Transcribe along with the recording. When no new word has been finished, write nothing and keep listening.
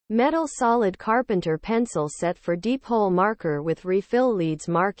Metal solid Carpenter pencil set for deep hole marker with refill leads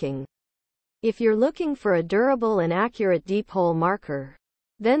marking. If you're looking for a durable and accurate deep hole marker,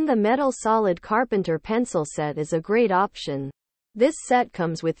 then the metal solid Carpenter pencil set is a great option. This set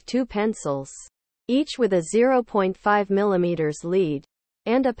comes with 2 pencils, each with a 0.5 mm lead,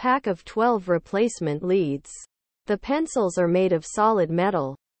 and a pack of 12 replacement leads. The pencils are made of solid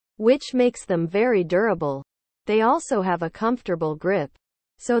metal, which makes them very durable. They also have a comfortable grip,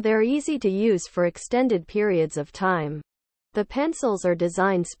 so they're easy to use for extended periods of time. The pencils are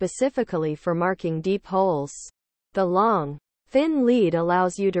designed specifically for marking deep holes. The long, thin lead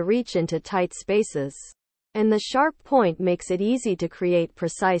allows you to reach into tight spaces, and the sharp point makes it easy to create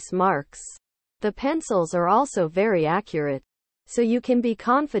precise marks. The pencils are also very accurate, so you can be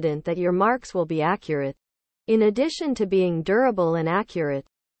confident that your marks will be accurate. In addition to being durable and accurate,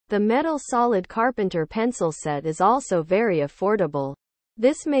 the metal solid Carpenter pencil set is also very affordable.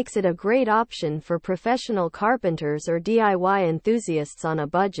 This makes it a great option for professional carpenters or DIY enthusiasts on a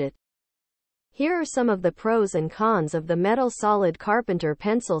budget. Here are some of the pros and cons of the metal solid Carpenter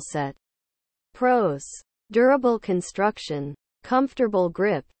pencil set. Pros: durable construction, comfortable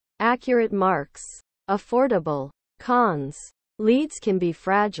grip, accurate marks, affordable. Cons: leads can be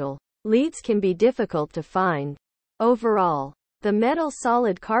fragile. Leads can be difficult to find. Overall, the metal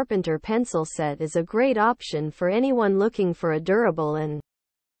solid Carpenter pencil set is a great option for anyone looking for a durable and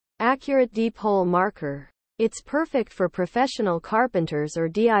accurate deep hole marker. It's perfect for professional carpenters or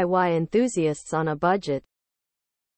DIY enthusiasts on a budget.